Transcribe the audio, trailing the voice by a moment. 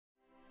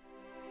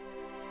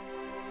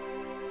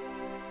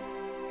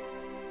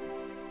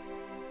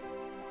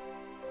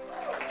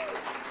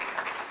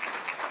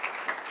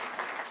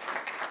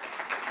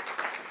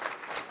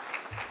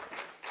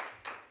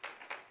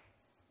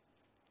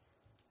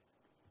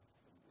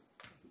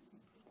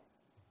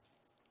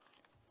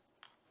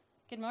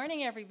Good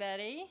morning,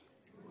 everybody.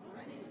 Good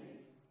morning.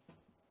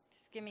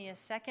 Just give me a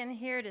second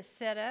here to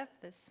set up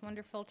this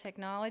wonderful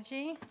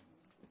technology.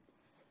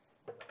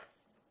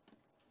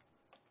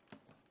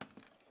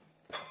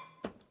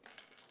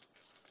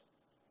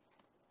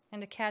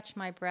 And to catch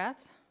my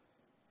breath.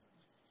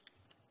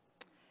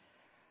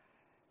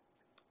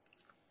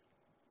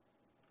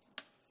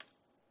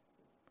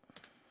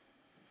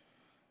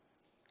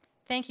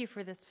 Thank you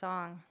for this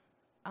song.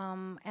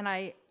 And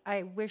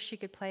I wish you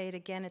could play it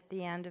again at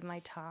the end of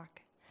my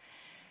talk.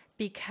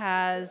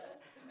 Because,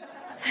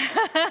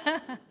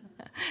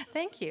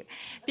 thank you.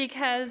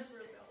 Because,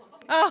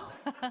 well,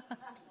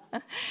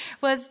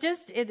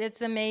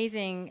 it's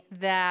amazing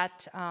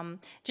that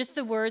just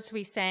the words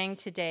we sang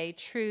today,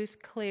 truth,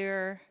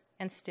 clear,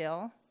 and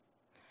still.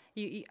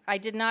 I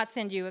did not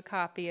send you a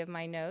copy of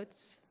my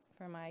notes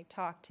for my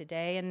talk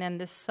today. And then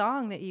the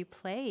song that you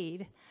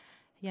played,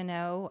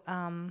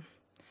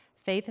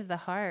 faith of the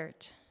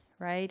heart,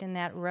 right? And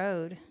that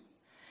road.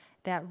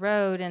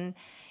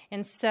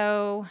 And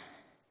so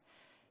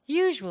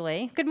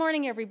usually, good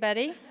morning,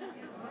 everybody. Good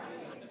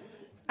morning.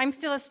 I'm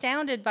still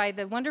astounded by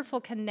the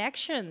wonderful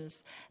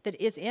connections that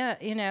is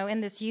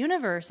in this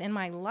universe, in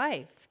my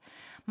life,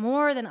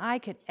 more than I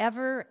could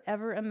ever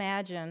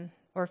imagine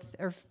or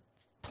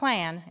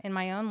plan in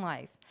my own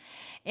life.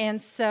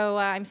 And so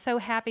I'm so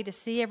happy to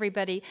see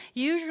everybody.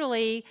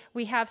 Usually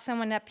we have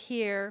someone up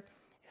here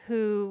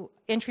who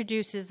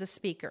introduces the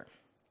speaker.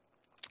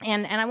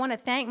 And I want to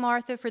thank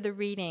Martha for the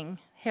reading,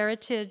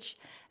 Heritage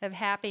of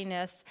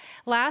Happiness.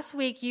 Last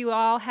week, you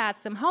all had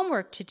some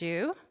homework to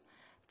do.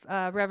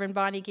 Reverend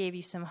Bonnie gave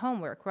you some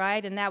homework,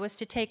 right? And that was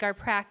to take our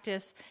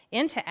practice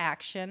into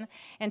action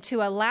and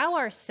to allow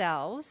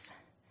ourselves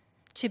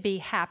to be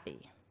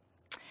happy.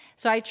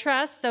 So I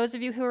trust those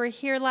of you who were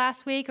here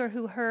last week or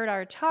who heard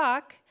our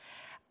talk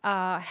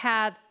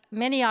had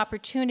many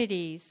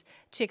opportunities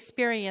to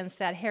experience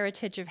that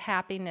heritage of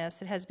happiness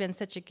that has been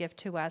such a gift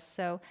to us.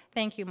 So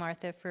thank you,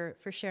 Martha,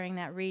 for sharing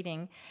that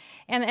reading.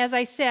 And as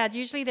I said,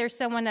 usually there's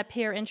someone up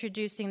here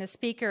introducing the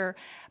speaker,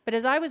 but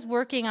as I was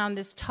working on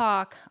this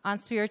talk on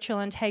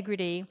spiritual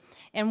integrity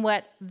and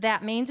what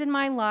that means in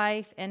my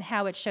life and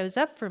how it shows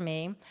up for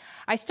me,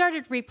 I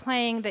started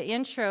replaying the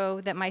intro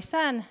that my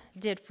son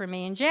did for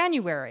me in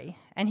January,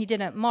 and he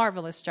did a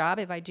marvelous job,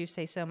 if I do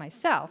say so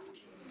myself.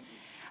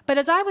 But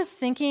as I was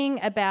thinking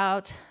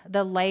about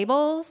the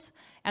labels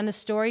and the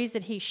stories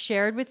that he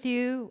shared with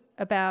you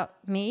about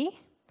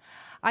me,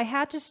 I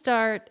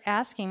started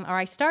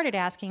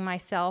asking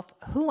myself,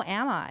 who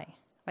am I?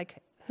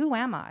 Who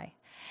am I?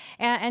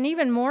 And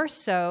even more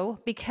so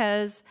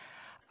because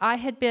I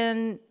had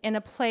been in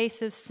a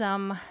place of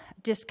some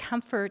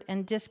discomfort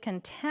and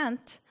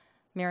discontent,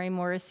 Mary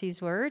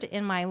Morrissey's word,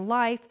 in my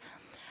life,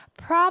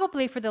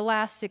 probably for the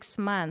last 6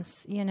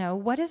 months.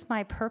 What is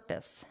my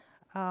purpose?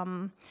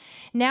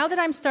 Now that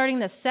I'm starting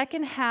the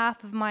second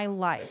half of my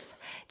life,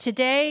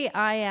 today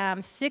I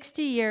am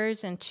 60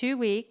 years and 2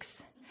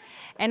 weeks,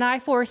 and I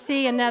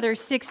foresee another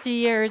 60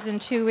 years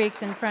and 2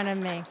 weeks in front of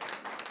me.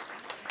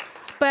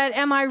 But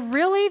am I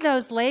really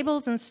those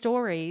labels and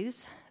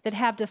stories that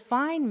have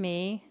defined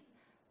me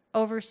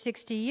over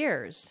 60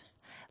 years?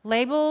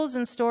 Labels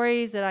and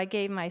stories that I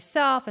gave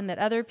myself and that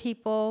other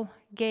people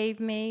gave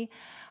me?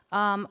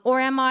 Or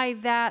am I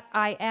that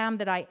I am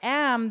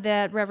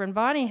that Reverend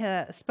Bonnie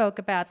spoke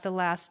about the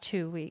last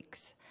 2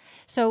 weeks?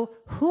 So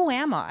who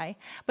am I?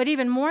 But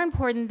even more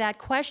important, that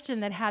question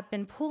that had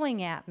been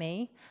pulling at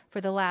me for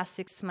the last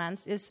 6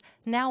 months is,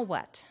 now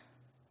what?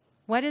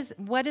 What does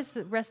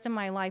the rest of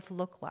my life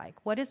look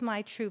like? What is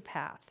my true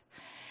path?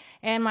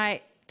 And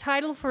my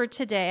title for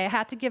today, I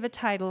had to give a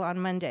title on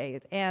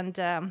Monday, and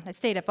I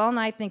stayed up all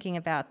night thinking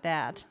about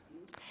that.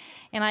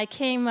 And I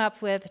came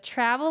up with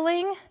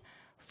Traveling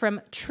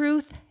from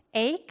Truth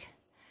Ache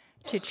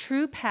to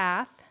True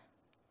Path,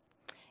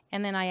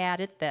 and then I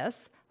added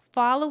this,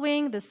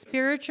 Following the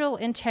Spiritual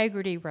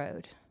Integrity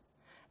Road.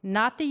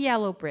 Not the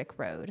yellow brick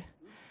road,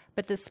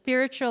 but the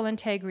spiritual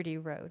integrity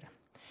road.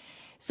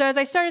 So as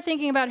I started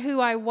thinking about who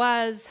I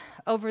was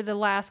over the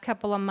last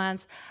couple of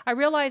months, I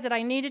realized that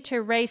I needed to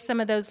erase some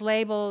of those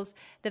labels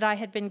that I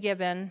had been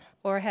given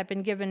or had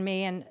been given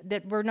me and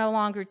that were no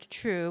longer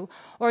true,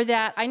 or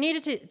that I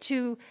needed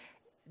to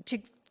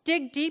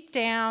dig deep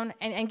down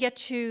and get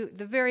to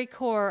the very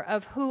core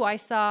of who I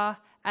saw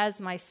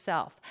as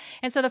myself.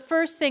 And so the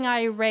first thing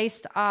I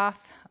erased off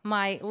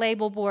my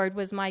label board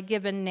was my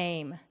given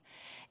name.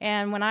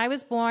 And when I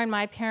was born,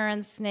 my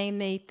parents named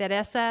me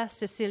Teresa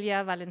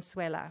Cecilia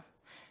Valenzuela.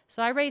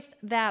 So I erased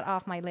that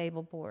off my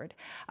label board.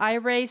 I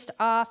erased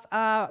off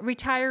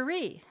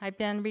retiree. I've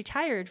been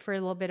retired for a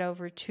little bit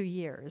over 2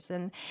 years.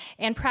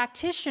 And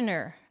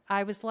practitioner.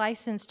 I was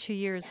licensed 2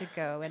 years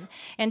ago.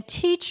 And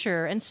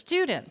teacher and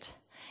student.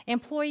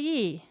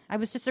 Employee. I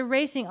was just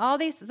erasing all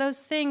those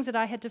things that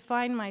I had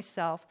defined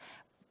myself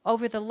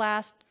over the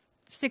last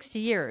 60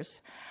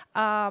 years.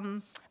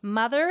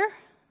 Mother,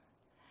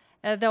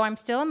 though I'm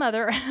still a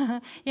mother,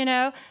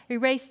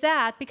 erase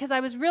that because I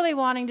was really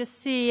wanting to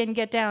see and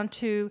get down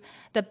to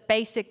the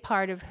basic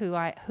part of who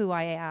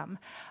I am.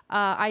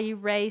 I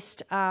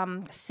erased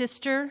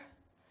sister,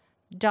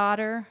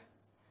 daughter,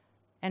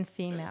 and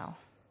female.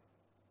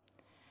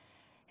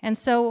 And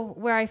so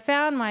where I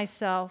found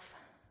myself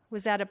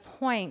was at a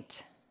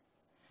point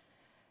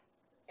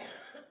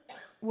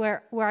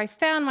where I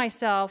found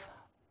myself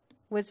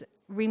was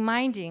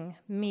reminding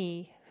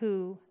me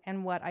who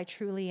and what I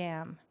truly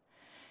am.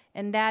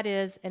 And that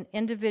is an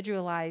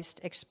individualized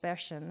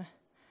expression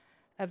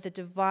of the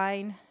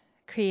divine,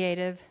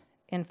 creative,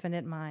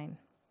 infinite mind.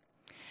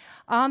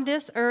 On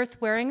this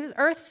earth, wearing this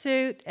earth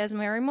suit, as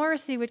Mary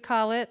Morrissey would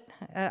call it,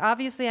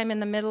 obviously I'm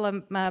in the middle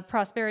of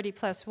Prosperity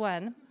Plus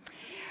One.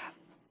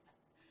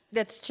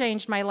 That's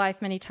changed my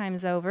life many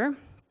times over.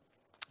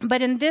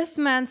 But in this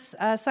month's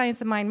Science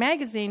of Mind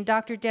magazine,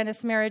 Dr.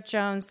 Dennis Merritt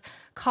Jones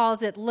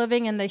calls it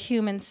living in the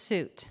human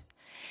suit.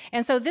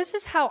 And so this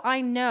is how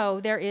I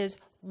know there is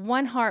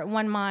one heart,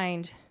 one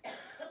mind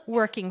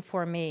working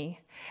for me,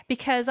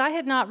 because I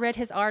had not read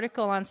his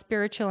article on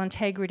spiritual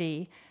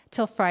integrity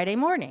till Friday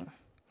morning.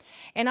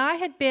 And I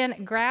had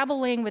been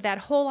grappling with that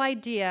whole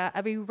idea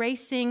of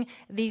erasing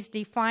these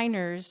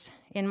definers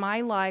in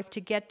my life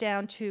to get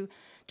down to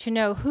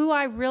know who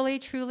I really,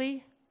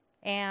 truly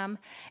am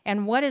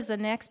and what is the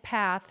next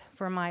path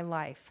for my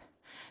life.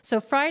 So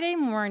Friday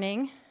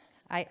morning,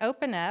 I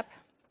open up,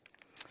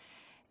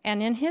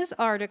 and in his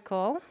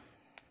article,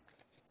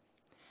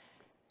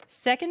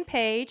 second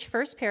page,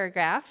 first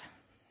paragraph,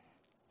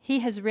 he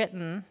has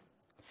written,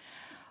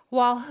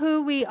 while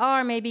who we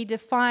are may be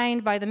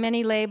defined by the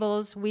many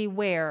labels we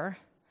wear,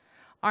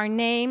 our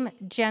name,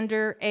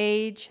 gender,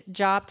 age,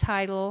 job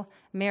title,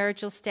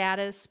 marital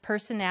status,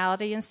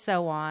 personality, and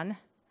so on,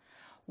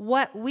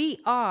 what we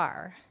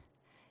are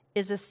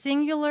is a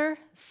singular,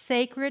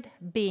 sacred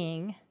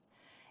being,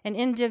 an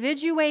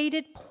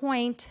individuated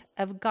point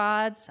of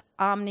God's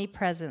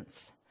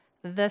omnipresence,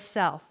 the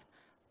self,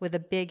 with a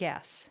big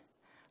S,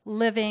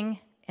 living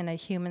in a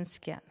human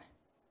skin.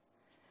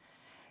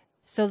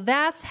 So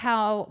that's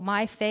how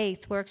my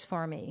faith works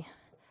for me.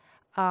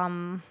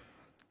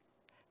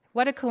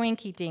 What a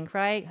coinky-dink,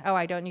 right? Oh,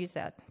 I don't use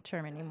that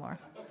term anymore.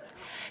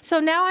 So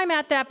now I'm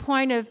at that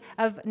point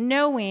of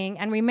knowing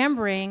and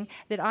remembering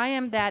that I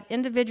am that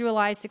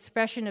individualized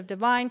expression of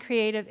divine,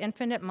 creative,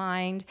 infinite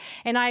mind,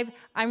 and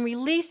I'm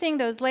releasing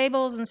those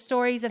labels and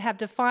stories that have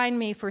defined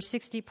me for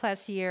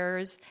 60-plus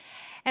years.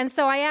 And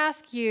so I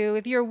ask you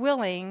if you're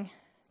willing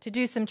to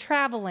do some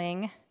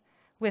traveling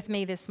with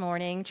me this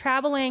morning,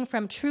 traveling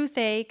from truth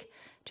ache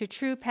to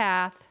true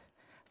path,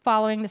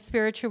 following the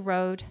spiritual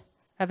road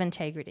of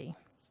integrity.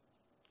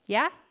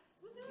 Yeah?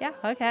 Yeah?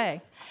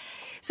 Okay.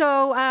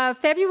 So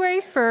February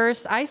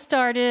 1st, I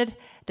started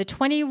the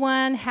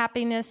 21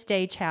 Happiness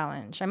Day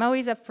Challenge. I'm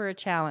always up for a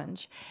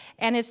challenge.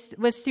 And it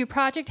was through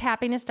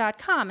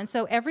projecthappiness.com. And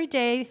so every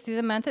day through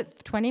the month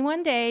of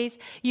 21 days,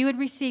 you would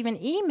receive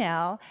an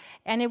email,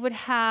 and it would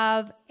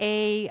have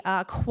a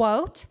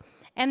quote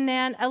and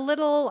then a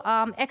little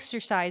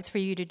exercise for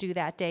you to do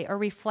that day, or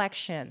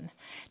reflection,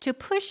 to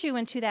push you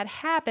into that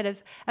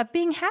habit of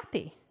being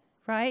happy.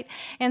 Right?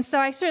 And so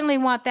I certainly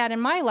want that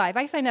in my life.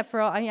 I signed up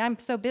for I'm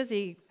so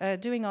busy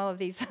doing all of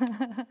these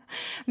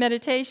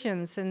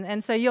meditations,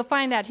 and so you'll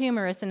find that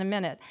humorous in a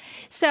minute.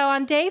 So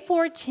on day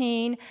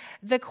 14,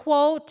 the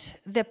quote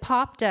that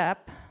popped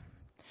up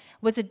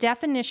was a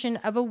definition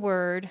of a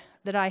word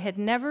that I had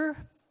never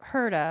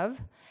heard of,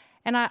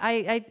 and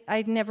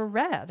I'd never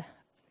read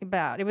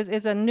about. It was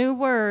a new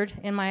word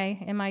in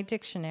my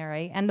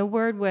dictionary, and the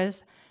word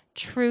was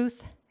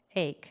truth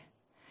ache.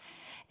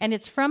 And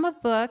it's from a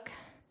book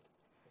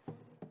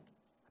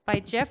by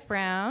Jeff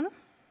Brown,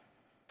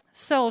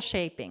 Soul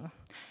Shaping.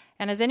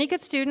 And as any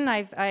good student,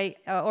 I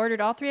ordered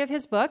all 3 of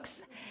his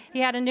books. He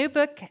had a new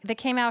book that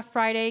came out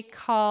Friday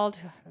called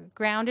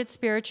Grounded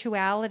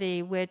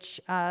Spirituality, which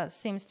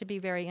seems to be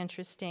very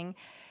interesting,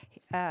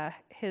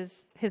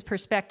 his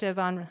perspective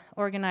on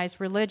organized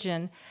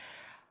religion.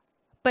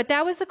 But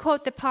that was the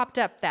quote that popped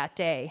up that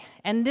day.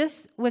 And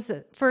this was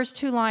the first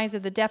 2 lines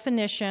of the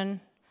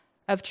definition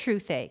of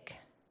truth ache.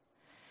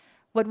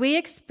 What we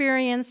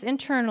experience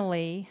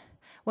internally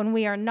when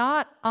we are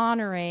not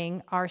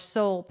honoring our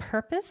soul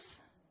purpose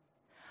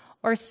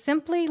or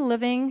simply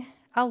living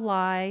a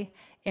lie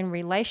in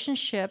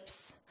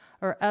relationships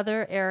or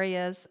other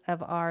areas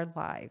of our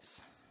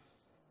lives.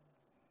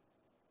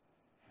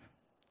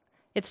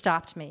 It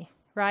stopped me,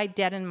 right,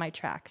 dead in my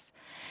tracks,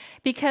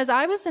 because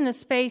I was in a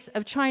space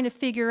of trying to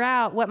figure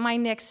out what my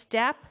next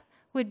step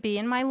would be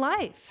in my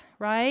life,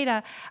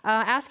 right?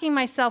 Asking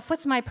myself,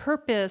 what's my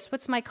purpose?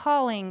 What's my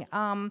calling?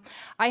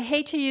 I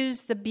hate to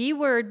use the B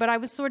word, but I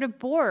was sort of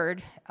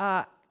bored.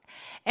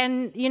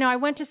 And, I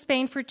went to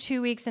Spain for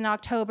 2 weeks in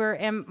October,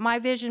 and my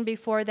vision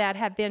before that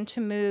had been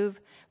to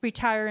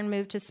retire and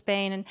move to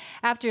Spain. And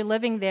after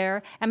living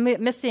there and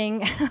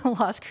missing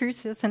Las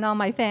Cruces and all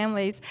my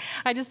families,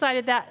 I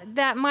decided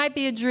that might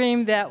be a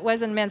dream that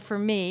wasn't meant for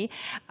me.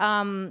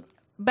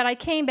 but I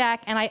came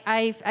back, and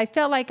I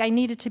felt like I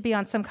needed to be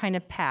on some kind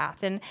of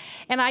path. And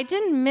I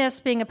didn't miss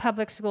being a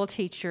public school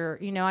teacher.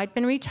 You know, I'd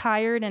been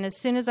retired, and as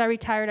soon as I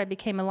retired, I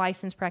became a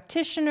licensed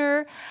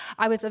practitioner.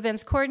 I was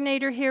events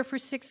coordinator here for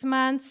 6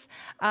 months.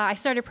 I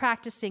started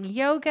practicing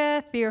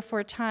yoga 3 or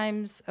 4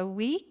 times a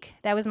week.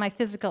 That was my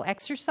physical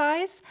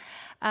exercise,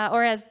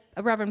 or as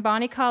Reverend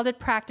Bonnie called it,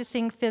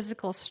 practicing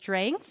physical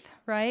strength,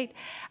 right?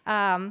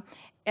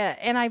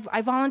 And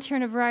I volunteer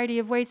in a variety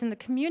of ways in the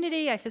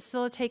community. I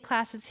facilitate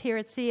classes here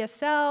at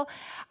CSL.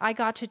 I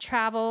got to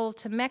travel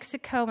to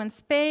Mexico and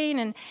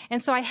Spain,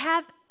 and so I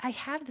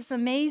had this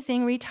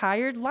amazing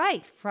retired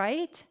life,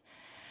 right?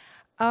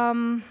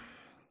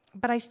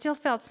 But I still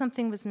felt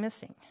something was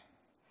missing.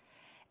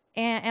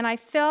 And I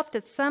felt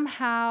that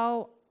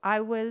somehow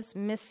I was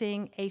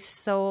missing a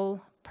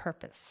soul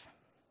purpose.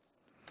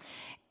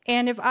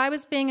 And if I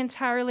was being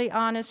entirely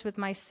honest with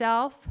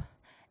myself,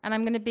 and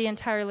I'm going to be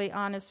entirely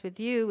honest with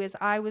you, is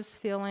I was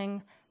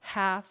feeling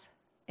half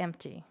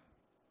empty.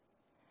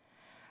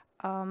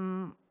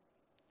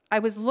 I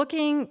was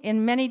looking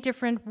in many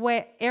different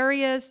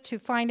areas to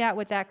find out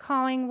what that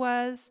calling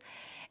was,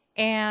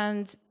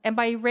 and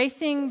by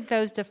erasing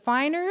those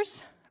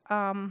definers,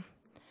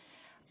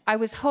 I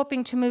was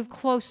hoping to move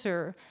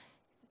closer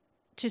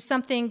to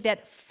something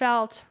that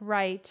felt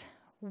right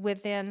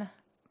within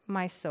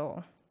my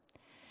soul.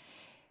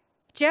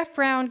 Jeff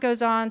Brown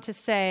goes on to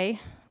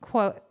say,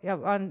 quote,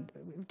 on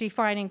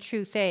defining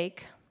truth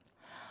ache,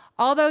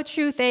 although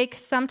truth ache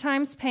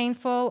sometimes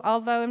painful,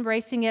 although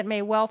embracing it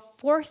may well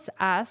force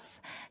us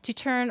to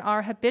turn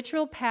our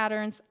habitual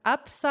patterns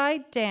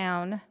upside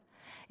down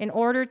in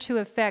order to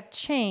effect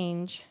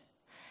change,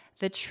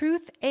 the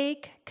truth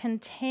ache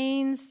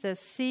contains the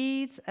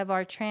seeds of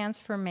our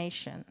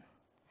transformation.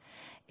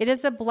 It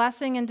is a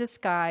blessing in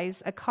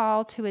disguise, a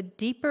call to a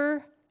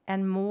deeper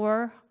and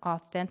more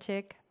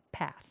authentic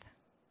path.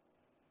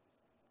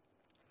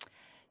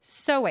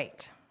 So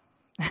wait.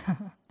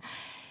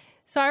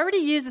 So I already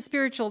used the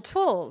spiritual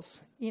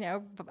tools. You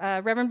know,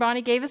 Reverend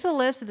Bonnie gave us a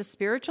list of the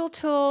spiritual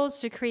tools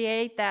to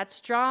create that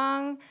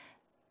strong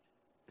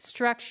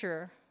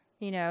structure,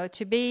 you know,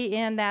 to be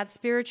in that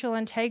spiritual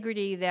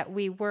integrity that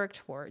we work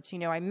towards. You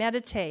know, I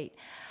meditate.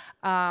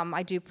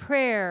 I do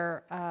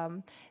prayer,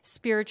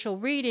 spiritual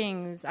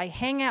readings. I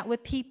hang out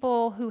with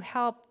people who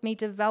help me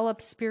develop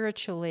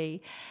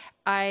spiritually.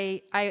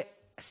 I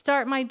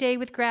start my day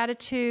with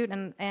gratitude,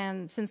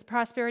 and since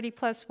Prosperity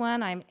Plus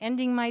One, I'm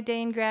ending my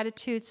day in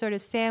gratitude, sort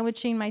of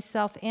sandwiching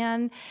myself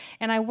in,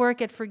 and I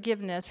work at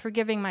forgiveness,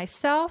 forgiving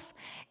myself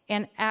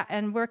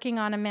and working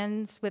on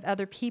amends with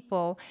other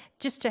people,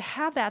 just to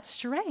have that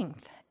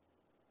strength.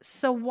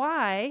 So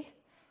why,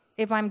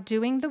 if I'm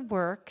doing the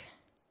work,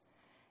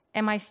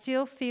 am I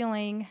still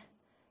feeling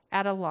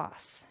at a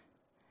loss?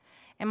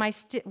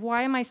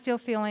 Why am I still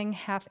feeling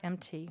half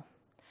empty?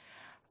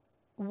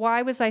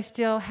 Why was I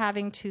still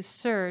having to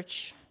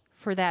search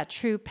for that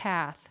true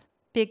path?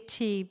 Big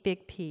T,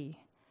 big P.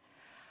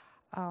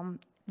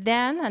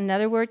 Then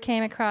another word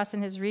came across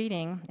in his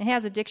reading. He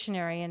has a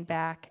dictionary in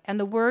back, and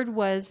the word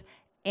was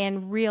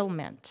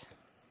enrealment.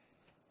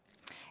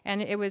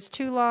 And it was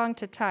too long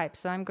to type,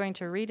 so I'm going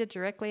to read it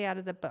directly out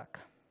of the book.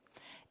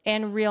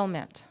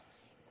 Enrealment.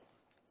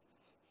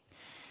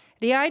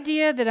 The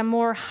idea that a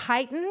more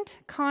heightened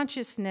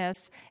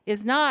consciousness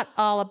is not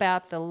all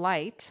about the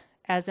light,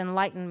 as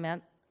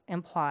enlightenment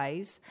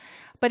implies,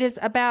 but is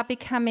about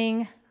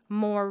becoming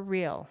more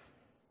real,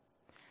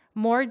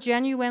 more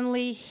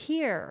genuinely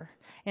here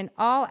in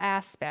all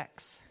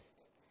aspects.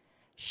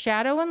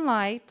 Shadow and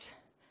light,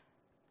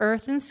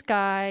 earth and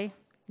sky,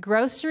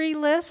 grocery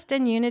list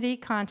and unity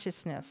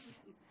consciousness.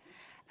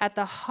 At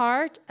the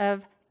heart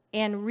of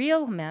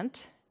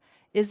enrealment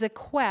is a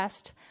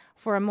quest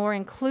for a more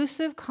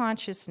inclusive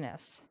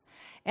consciousness,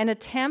 an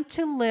attempt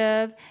to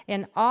live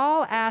in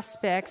all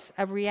aspects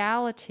of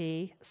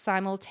reality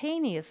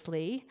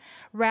simultaneously,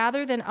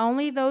 rather than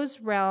only those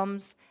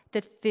realms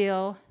that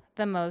feel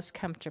the most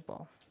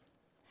comfortable.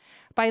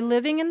 By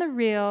living in the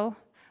real,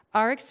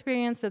 our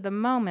experience of the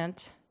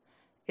moment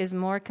is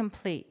more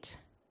complete,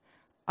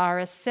 our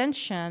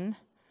ascension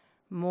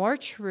more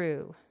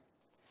true.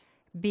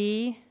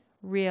 Be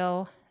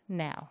real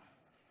now.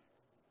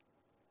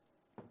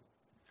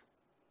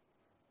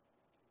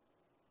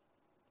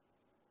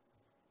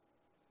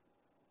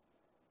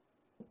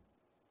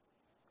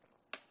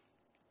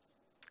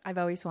 I've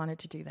always wanted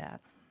to do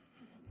that.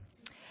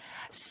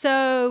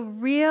 So,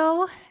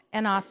 real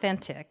and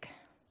authentic.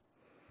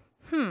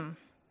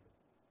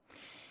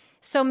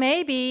 So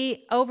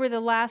maybe over the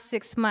last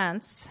 6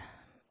 months,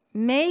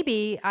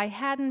 maybe I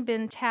hadn't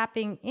been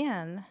tapping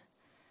in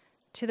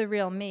to the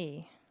real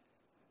me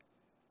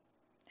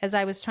as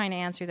I was trying to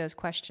answer those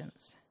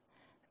questions.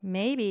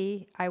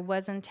 Maybe I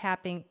wasn't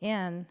tapping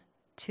in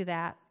to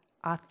that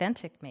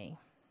authentic me.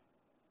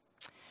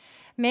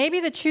 Maybe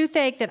the truth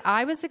ache that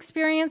I was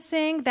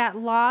experiencing, that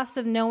loss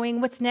of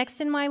knowing what's next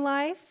in my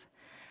life,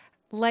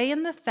 lay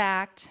in the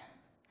fact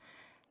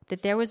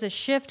that there was a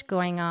shift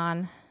going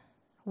on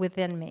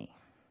within me.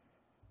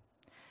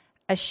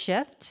 A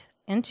shift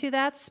into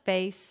that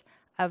space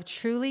of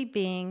truly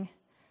being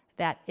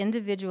that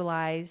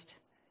individualized,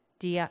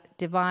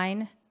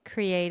 divine,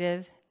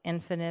 creative,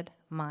 infinite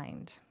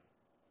mind.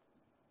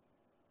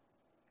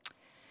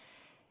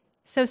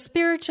 So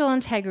spiritual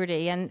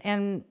integrity,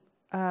 and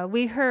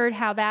we heard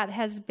how that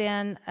has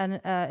been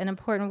an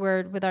important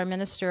word with our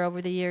minister over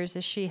the years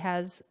as she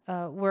has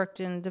worked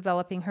in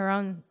developing her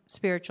own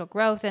spiritual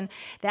growth. And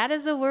that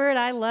is a word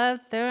I love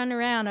throwing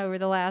around over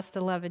the last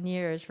 11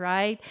 years,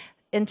 right?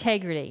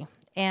 Integrity.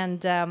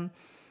 And,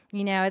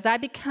 as I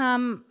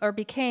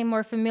became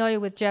more familiar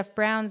with Jeff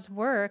Brown's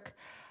work,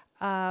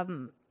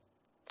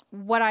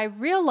 what I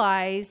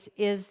realize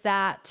is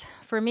that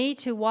for me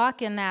to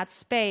walk in that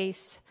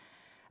space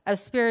of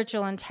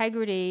spiritual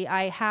integrity,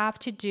 I have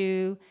to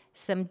do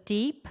some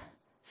deep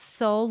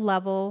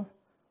soul-level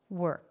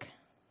work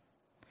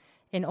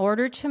in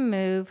order to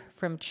move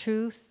from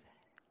truth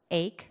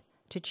ache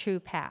to true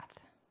path.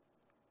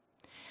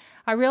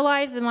 I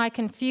realized that my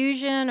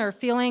confusion or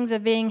feelings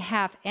of being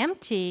half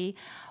empty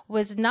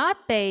was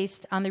not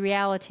based on the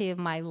reality of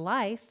my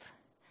life.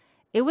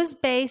 It was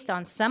based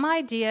on some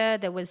idea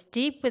that was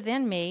deep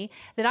within me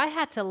that I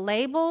had to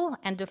label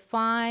and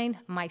define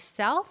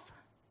myself.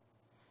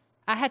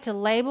 I had to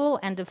label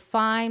and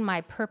define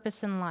my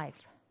purpose in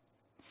life.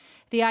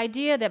 The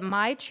idea that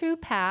my true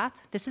path,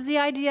 this is the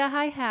idea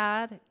I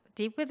had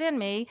deep within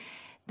me,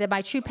 that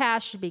my true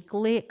path should be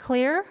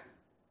clear,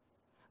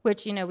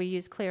 which, we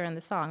use clear in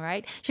the song,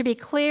 right? Should be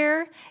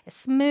clear,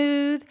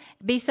 smooth,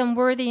 be some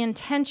worthy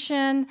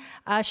intention,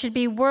 should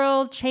be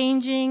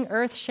world-changing,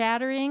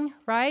 earth-shattering,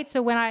 right?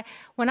 So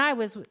when I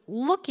was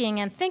looking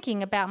and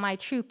thinking about my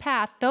true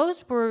path,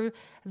 those were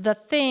the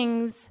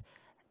things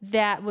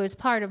that was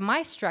part of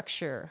my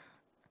structure.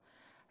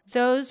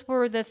 Those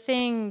were the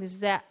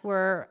things that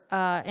were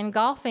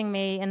engulfing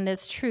me in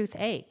this truth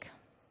ache.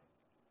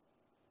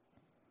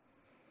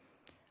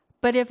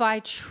 But if I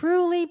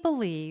truly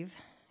believe,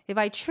 if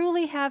I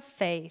truly have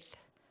faith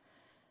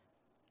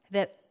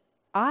that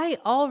I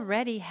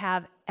already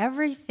have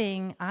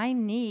everything I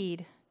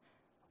need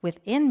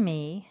within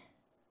me,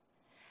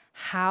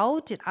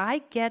 how did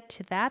I get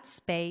to that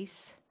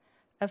space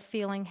of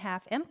feeling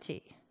half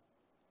empty?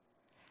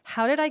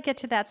 How did I get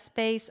to that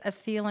space of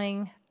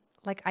feeling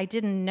like I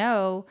didn't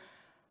know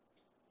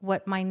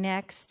what my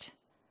next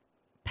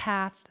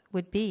path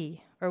would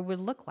be or would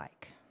look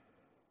like?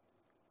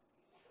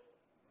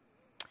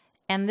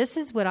 And this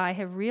is what I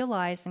have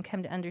realized and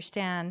come to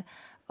understand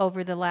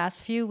over the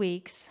last few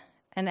weeks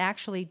and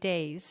actually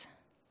days.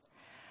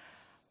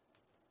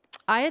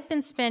 I had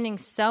been spending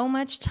so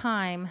much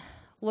time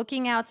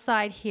looking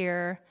outside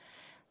here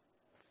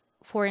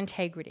for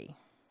integrity,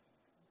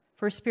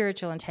 for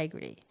spiritual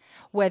integrity,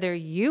 whether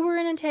you were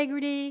in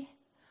integrity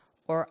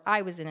or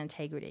I was in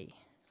integrity,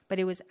 but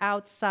it was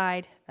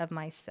outside of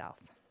myself.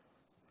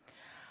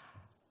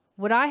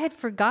 What I had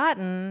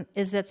forgotten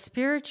is that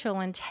spiritual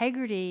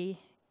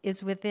integrity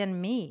is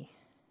within me.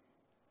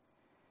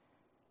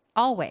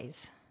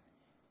 Always.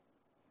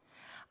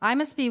 I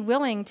must be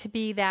willing to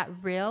be that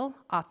real,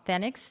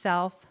 authentic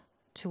self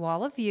to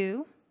all of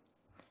you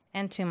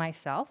and to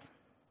myself,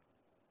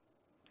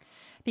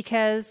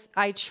 because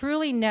I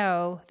truly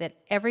know that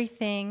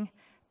everything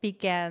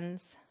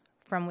begins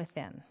from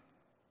within.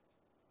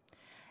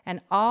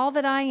 And all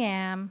that I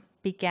am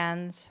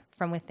begins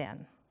from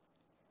within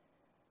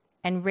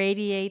and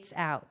radiates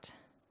out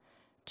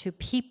to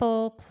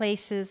people,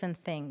 places, and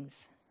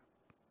things,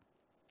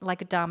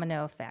 like a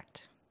domino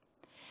effect.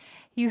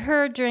 You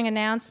heard during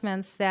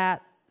announcements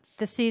that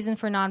the Season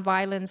for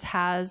Nonviolence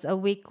has a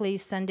weekly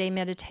Sunday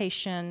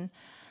meditation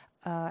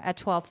at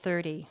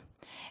 12:30.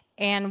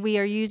 And we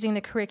are using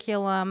the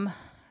curriculum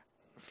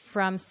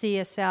from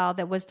CSL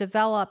that was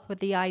developed with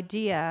the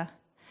idea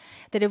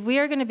that if we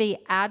are going to be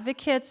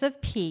advocates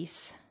of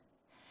peace,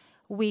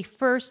 we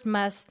first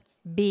must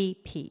be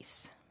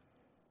peace.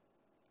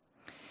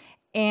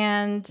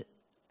 And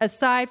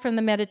aside from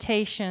the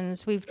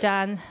meditations, we've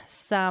done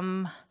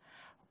some,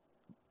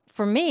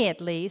 for me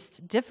at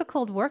least,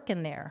 difficult work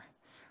in there.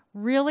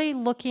 Really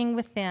looking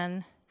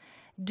within,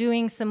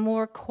 doing some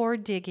more core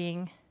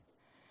digging,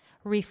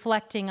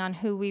 reflecting on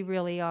who we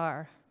really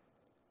are.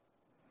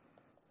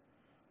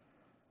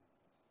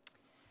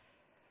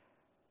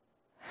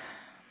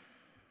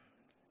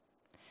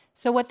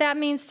 So what that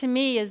means to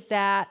me is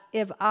that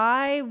if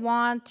I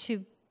want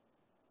to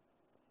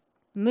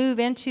move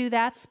into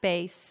that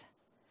space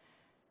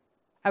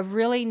of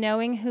really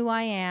knowing who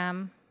I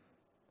am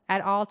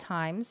at all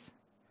times,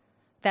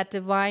 that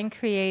divine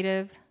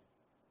creative,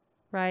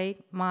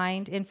 right,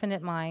 mind,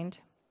 infinite mind,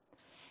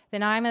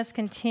 then I must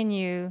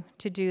continue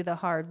to do the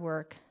hard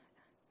work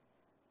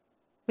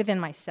within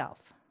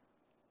myself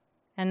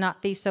and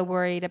not be so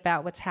worried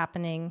about what's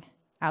happening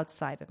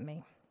outside of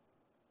me.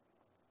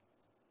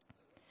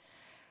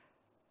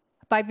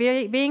 By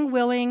being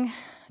willing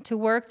to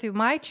work through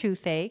my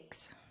truth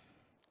aches,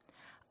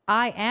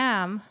 I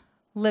am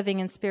living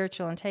in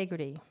spiritual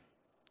integrity.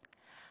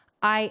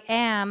 I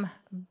am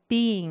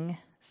being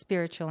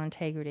spiritual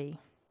integrity.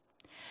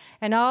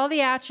 And all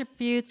the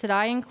attributes that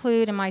I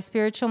include in my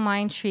spiritual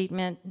mind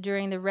treatment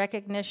during the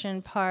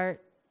recognition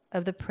part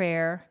of the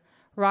prayer,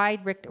 right?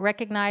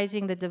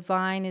 Recognizing the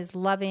divine is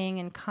loving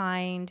and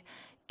kind,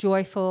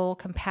 joyful,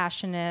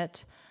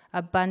 compassionate,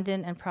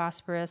 abundant, and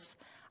prosperous.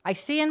 I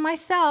see in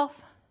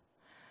myself,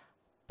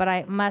 but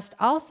I must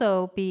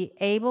also be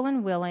able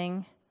and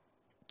willing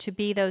to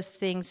be those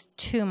things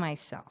to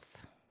myself.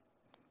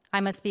 I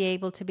must be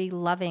able to be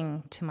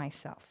loving to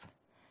myself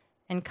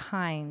and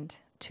kind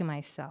to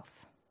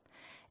myself,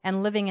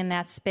 and living in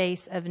that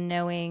space of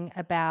knowing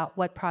about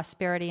what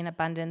prosperity and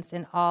abundance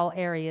in all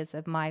areas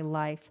of my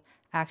life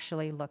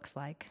actually looks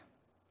like.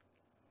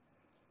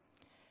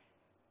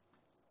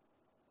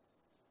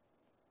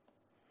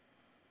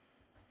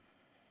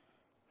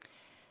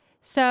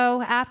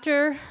 So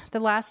after the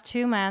last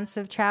 2 months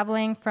of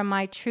traveling from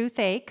my truth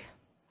ache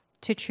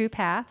to true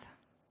path,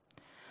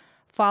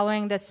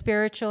 following the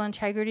spiritual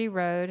integrity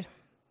road,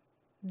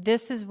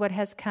 this is what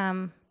has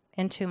come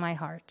into my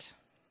heart.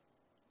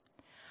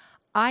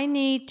 I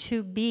need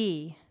to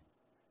be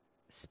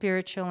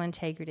spiritual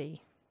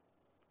integrity.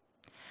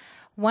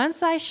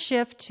 Once I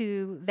shift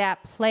to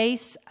that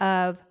place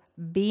of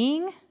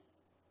being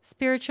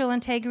spiritual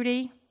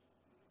integrity,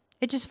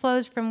 it just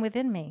flows from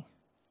within me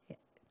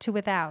to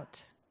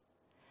without.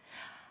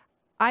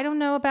 I don't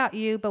know about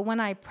you, but when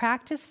I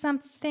practice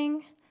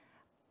something,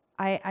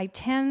 I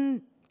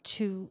tend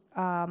to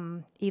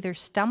either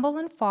stumble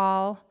and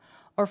fall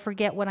or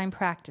forget what I'm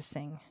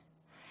practicing.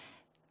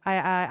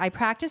 I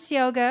practice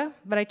yoga,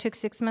 but I took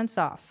 6 months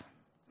off.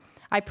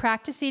 I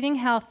practice eating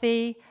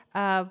healthy,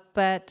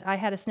 but I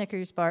had a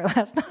Snickers bar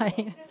last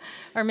night,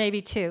 or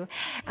maybe 2.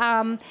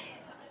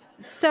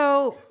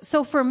 So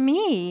for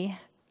me,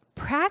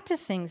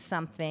 practicing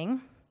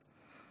something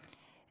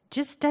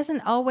just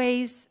doesn't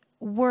always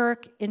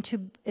work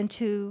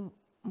into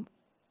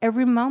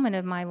every moment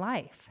of my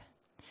life.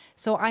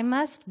 So I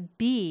must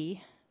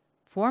be,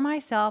 for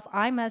myself,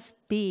 I must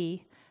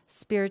be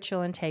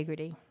spiritual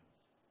integrity.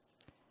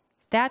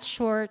 That's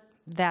short,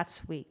 that's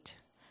sweet.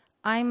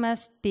 I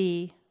must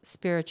be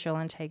spiritual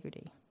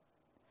integrity.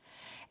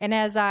 And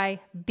as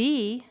I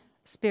be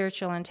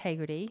spiritual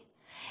integrity,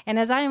 and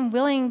as I am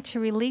willing to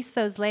release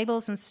those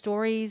labels and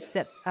stories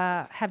that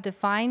have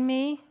defined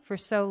me for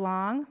so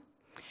long,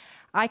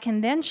 I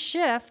can then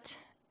shift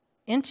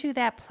into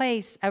that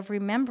place of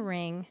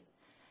remembering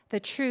the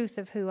truth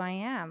of who I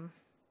am,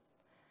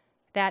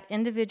 that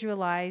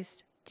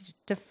individualized,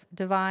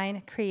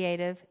 divine,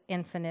 creative,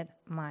 infinite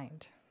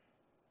mind.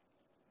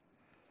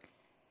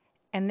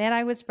 And then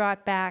I was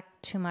brought back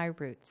to my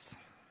roots.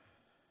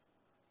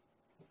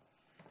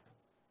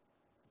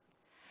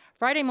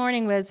 Friday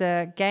morning was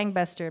a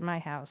gangbuster in my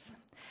house.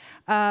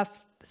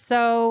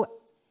 So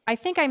I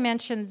think I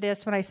mentioned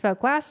this when I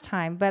spoke last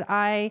time, but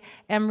I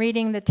am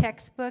reading the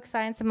textbook,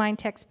 Science of Mind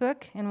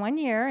textbook, in 1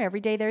 year.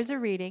 Every day there's a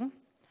reading.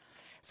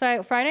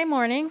 So Friday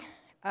morning,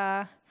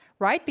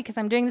 right, because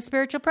I'm doing the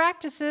spiritual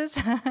practices,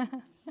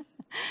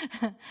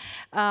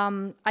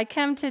 I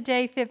come to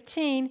day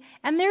 15,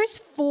 and there's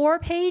 4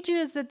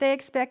 pages that they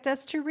expect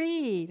us to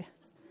read.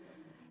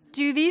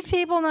 Do these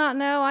people not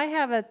know I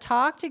have a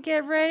talk to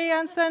get ready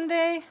on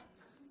Sunday?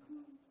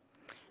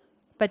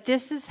 But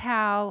this is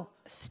how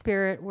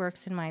Spirit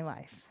works in my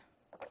life.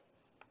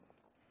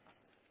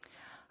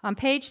 On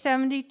page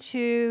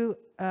 72,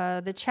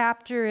 the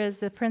chapter is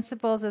The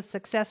Principles of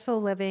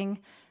Successful Living,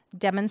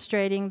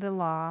 Demonstrating the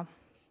Law.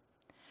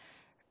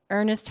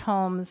 Ernest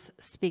Holmes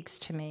speaks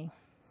to me.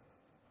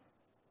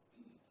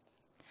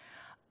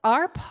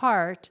 Our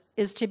part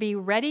is to be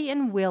ready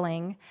and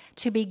willing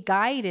to be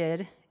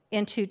guided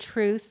into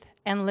truth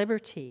and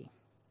liberty.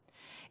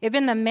 If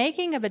in the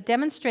making of a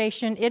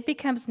demonstration it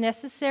becomes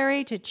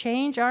necessary to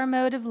change our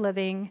mode of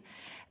living,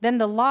 then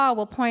the law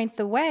will point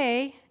the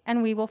way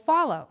and we will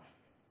follow.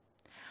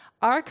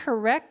 Our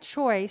correct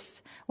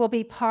choice will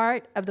be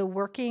part of the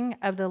working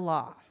of the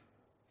law.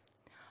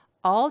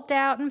 All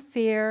doubt and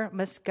fear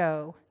must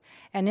go,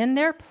 and in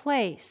their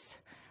place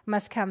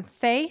must come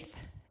faith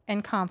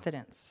and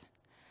confidence.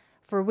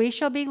 For we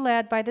shall be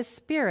led by the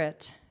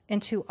Spirit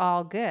into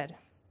all good.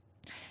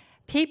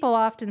 People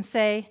often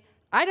say,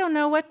 I don't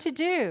know what to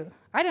do.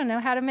 I don't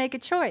know how to make a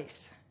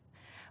choice.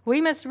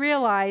 We must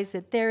realize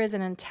that there is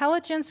an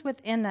intelligence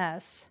within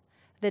us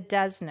that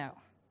does know.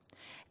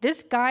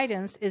 This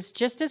guidance is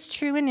just as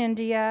true in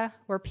India,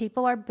 where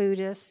people are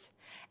Buddhists,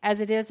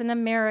 as it is in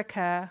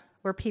America,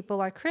 where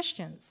people are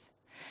Christians.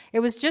 It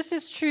was just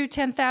as true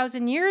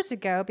 10,000 years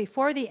ago,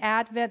 before the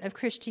advent of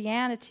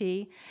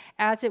Christianity,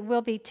 as it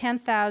will be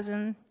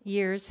 10,000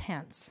 years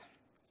hence.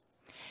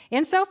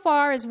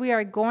 Insofar as we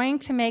are going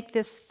to make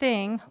this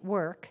thing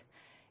work,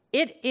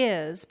 it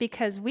is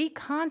because we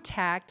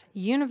contact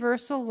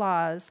universal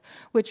laws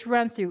which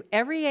run through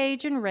every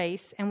age and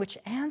race and which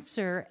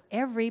answer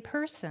every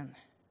person.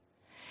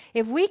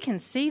 If we can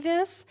see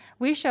this,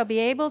 we shall be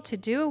able to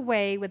do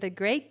away with a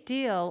great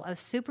deal of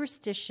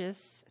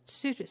superstition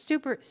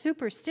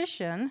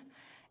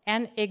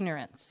and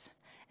ignorance.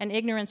 And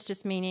ignorance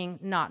just meaning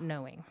not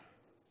knowing.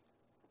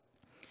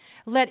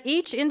 Let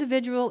each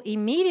individual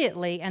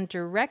immediately and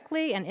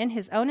directly and in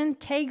his own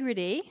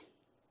integrity,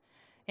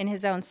 in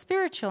his own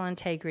spiritual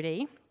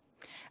integrity,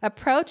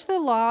 approach the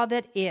law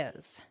that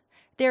is.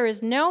 There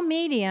is no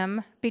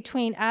medium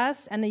between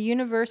us and the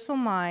universal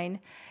mind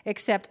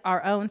except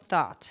our own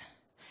thought.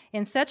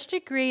 In such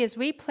degree as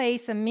we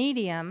place a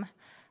medium,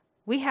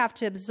 we have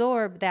to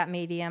absorb that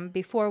medium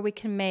before we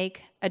can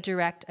make a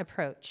direct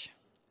approach.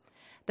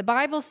 The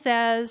Bible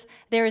says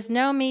there is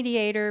no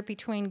mediator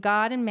between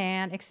God and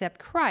man except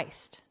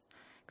Christ.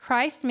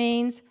 Christ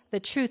means the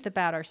truth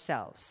about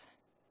ourselves,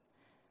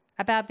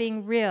 about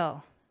being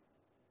real,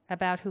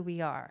 about who we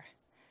are,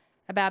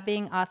 about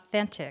being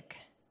authentic,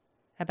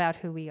 about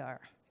who we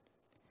are.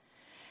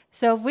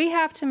 So if we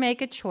have to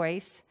make a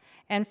choice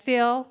and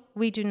feel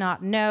we do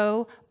not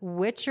know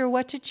which or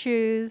what to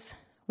choose,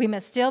 we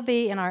must still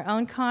be in our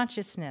own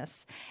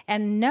consciousness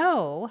and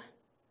know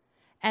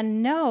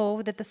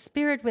that the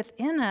Spirit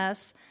within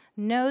us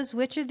knows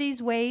which of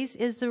these ways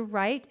is the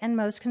right and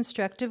most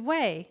constructive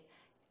way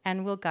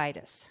and will guide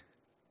us.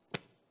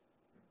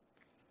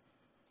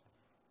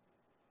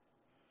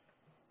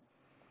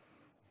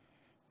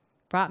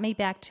 Brought me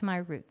back to my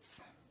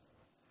roots.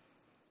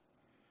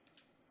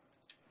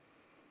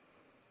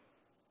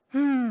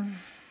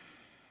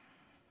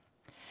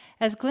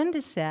 As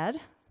Glinda said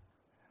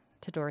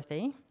to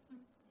Dorothy,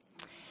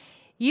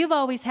 you've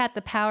always had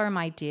the power,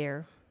 my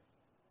dear.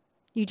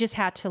 You just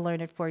had to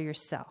learn it for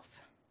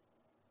yourself.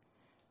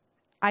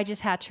 I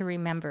just had to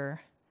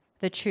remember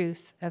the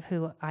truth of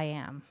who I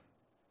am.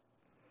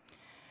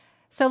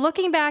 So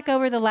looking back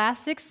over the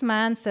last 6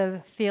 months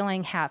of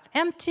feeling half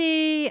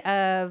empty,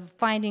 of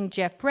finding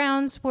Jeff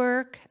Brown's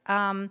work,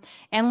 and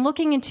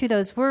looking into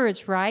those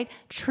words, right?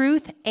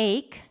 Truth,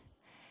 ache,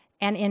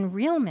 and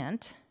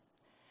enrealment,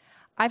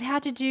 I've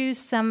had to do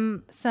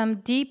some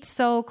deep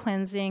soul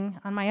cleansing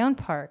on my own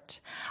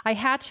part. I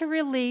had to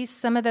release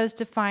some of those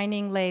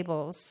defining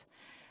labels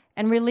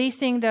and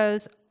releasing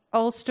those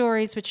old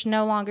stories which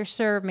no longer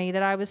serve me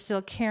that I was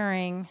still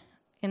carrying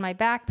in my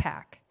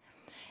backpack.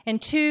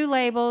 And 2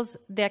 labels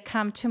that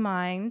come to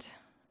mind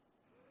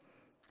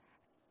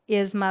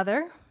is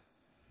mother.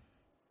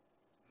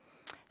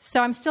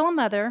 So I'm still a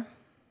mother,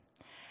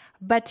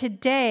 but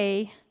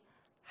today,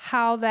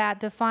 how that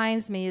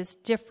defines me is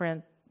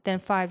different than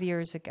 5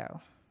 years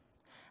ago.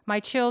 My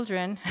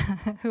children,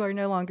 who are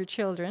no longer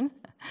children,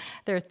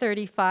 they're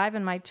 35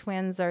 and my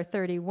twins are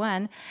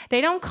 31, they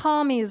don't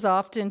call me as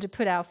often to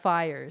put out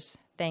fires.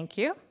 Thank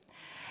you.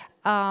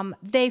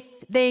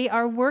 They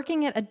are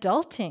working at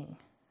adulting,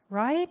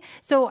 right?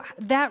 So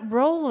that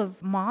role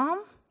of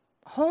mom,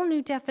 whole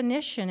new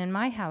definition in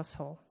my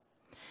household.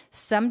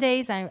 Some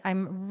days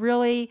I'm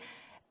really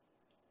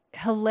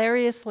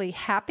hilariously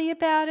happy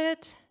about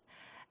it,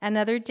 and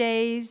other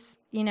days,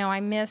 I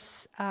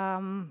miss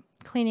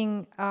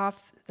cleaning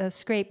off the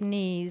scraped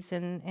knees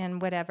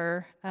and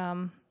whatever,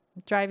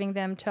 driving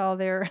them to all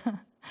their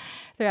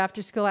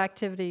after-school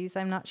activities.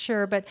 I'm not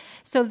sure, but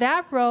so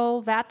that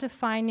role, that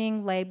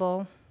defining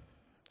label,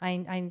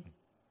 I'm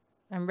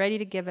ready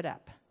to give it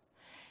up.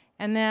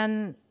 And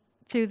then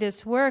through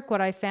this work,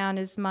 what I found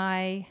is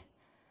my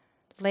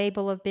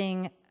label of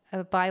being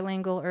a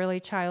bilingual early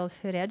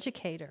childhood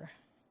educator.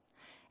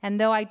 And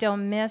though I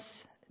don't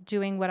miss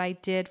doing what I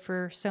did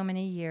for so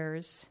many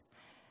years,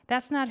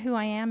 that's not who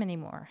I am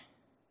anymore.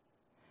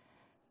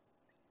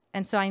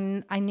 And so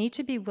I need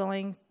to be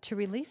willing to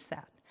release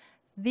that.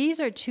 These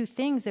are 2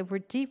 things that were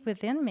deep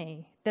within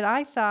me that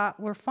I thought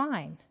were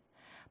fine,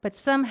 but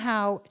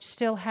somehow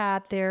still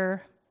had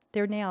their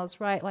nails,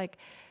 right? Like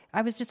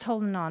I was just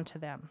holding on to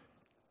them.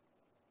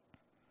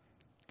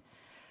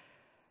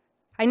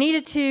 I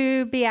needed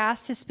to be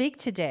asked to speak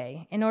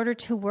today in order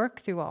to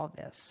work through all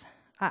this.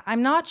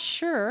 I'm not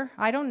sure,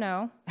 I don't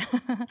know,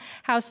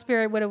 how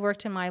Spirit would have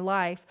worked in my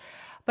life,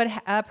 but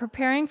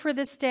preparing for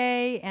this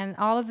day and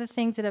all of the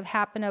things that have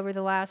happened over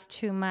the last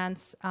 2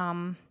 months,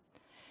 all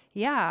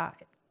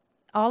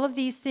of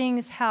these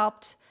things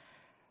helped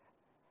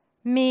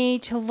me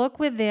to look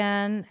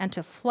within and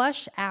to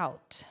flush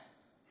out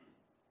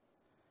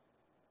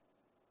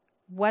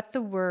what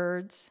the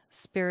words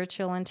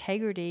spiritual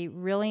integrity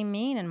really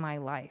mean in my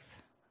life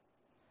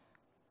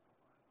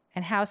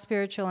and how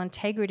spiritual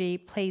integrity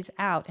plays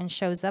out and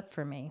shows up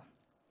for me.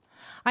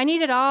 I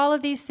needed all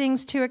of these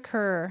things to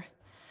occur.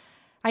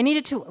 I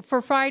needed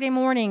for Friday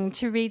morning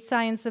to read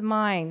Science of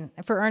Mind,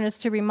 for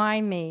Ernest to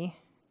remind me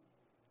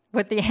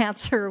what the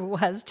answer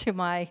was to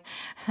my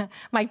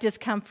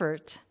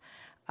discomfort.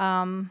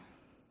 I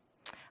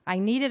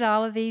needed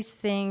all of these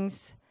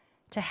things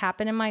to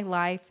happen in my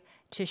life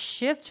to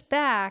shift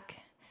back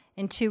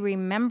into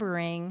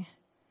remembering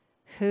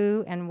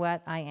who and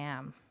what I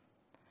am.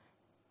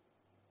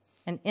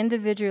 An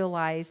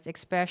individualized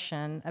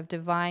expression of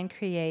divine,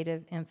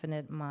 creative,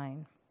 infinite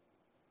mind.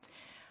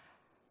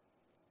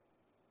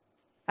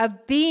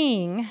 Of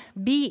being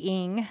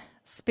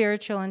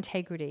spiritual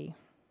integrity.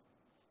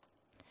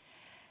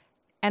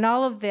 And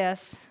all of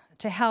this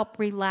to help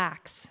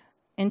relax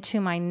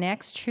into my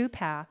next true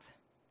path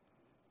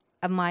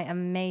of my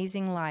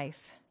amazing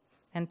life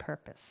and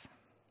purpose.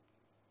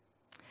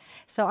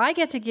 So I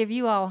get to give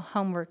you all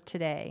homework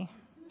today,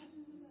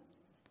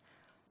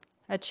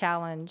 a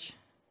challenge.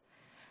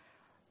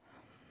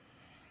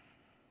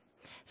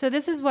 So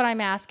this is what I'm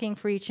asking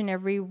for each and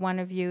every one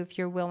of you, if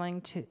you're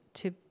willing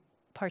to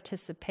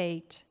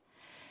participate,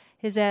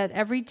 is that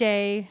every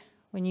day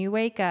when you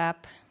wake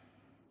up,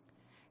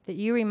 that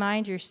you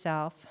remind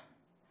yourself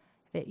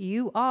that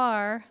you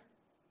are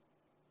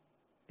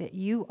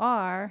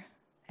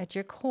at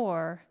your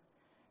core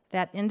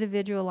that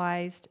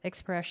individualized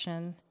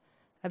expression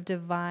of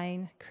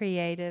divine,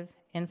 creative,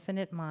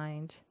 infinite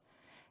mind,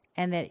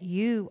 and that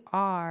you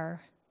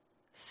are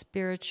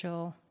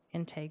spiritual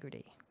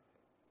integrity.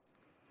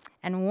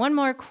 And one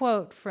more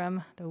quote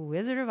from The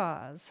Wizard of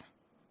Oz.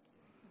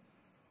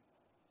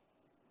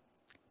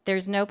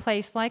 There's no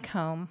place like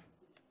home,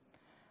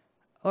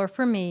 or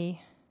for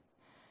me,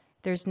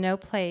 there's no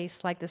place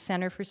like the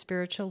Center for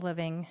Spiritual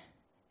Living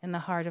in the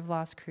heart of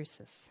Las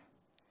Cruces.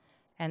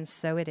 And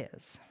so it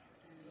is.